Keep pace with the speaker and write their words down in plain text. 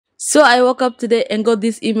So I woke up today and got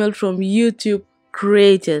this email from YouTube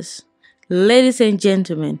creators. Ladies and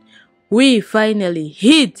gentlemen, we finally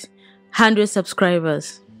hit 100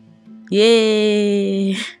 subscribers.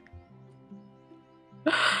 Yay!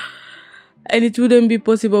 And it wouldn't be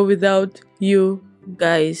possible without you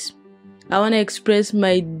guys. I want to express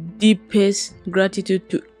my deepest gratitude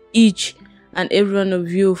to each and every one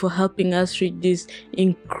of you for helping us reach this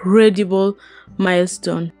incredible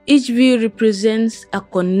milestone. Each view represents a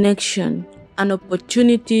connection, an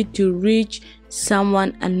opportunity to reach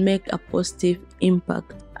someone and make a positive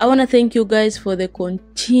impact. I want to thank you guys for the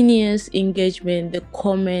continuous engagement, the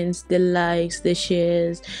comments, the likes, the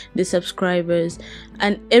shares, the subscribers,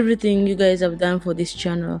 and everything you guys have done for this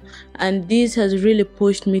channel. And this has really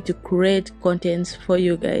pushed me to create contents for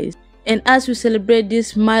you guys. And as we celebrate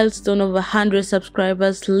this milestone of 100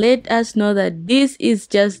 subscribers, let us know that this is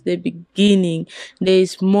just the beginning. There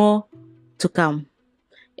is more to come.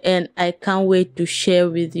 And I can't wait to share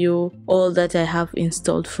with you all that I have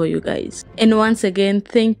installed for you guys. And once again,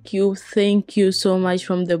 thank you so much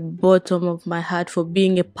from the bottom of my heart for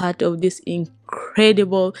being a part of this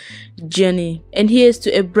incredible journey. And here's to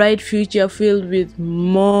a bright future filled with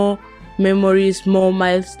more memories, more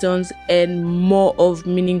milestones, and more of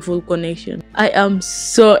meaningful connection. I am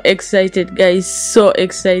so excited, guys, so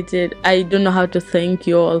excited. I don't know how to thank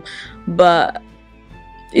you all, but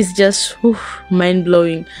it's just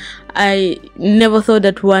mind-blowing. I never thought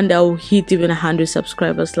that one day I would hit even 100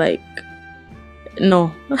 subscribers, like,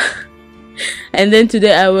 no. And then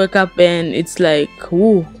today I woke up and it's like,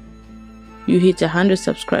 whoa, you hit 100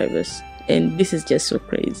 subscribers. And this is just so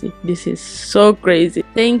crazy. This is so crazy.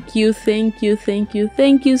 Thank you so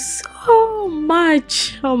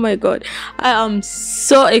much. Oh my god, I am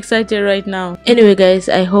so excited right now. Anyway guys,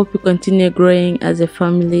 I hope you continue growing as a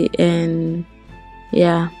family, and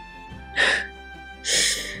yeah.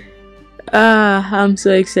 I'm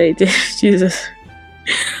so excited. Jesus.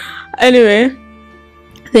 Anyway,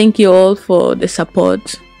 thank you all for the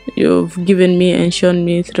support you've given me and shown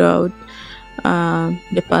me throughout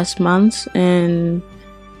the past months, and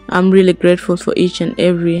I'm really grateful for each and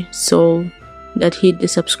every soul that hit the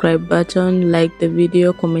subscribe button, liked the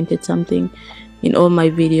video, commented something in all my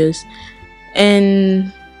videos.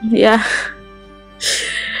 And yeah,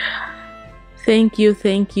 thank you.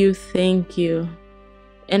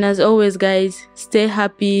 And as always guys, stay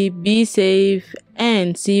happy, be safe,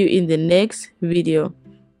 and see you in the next video.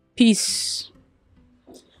 Peace.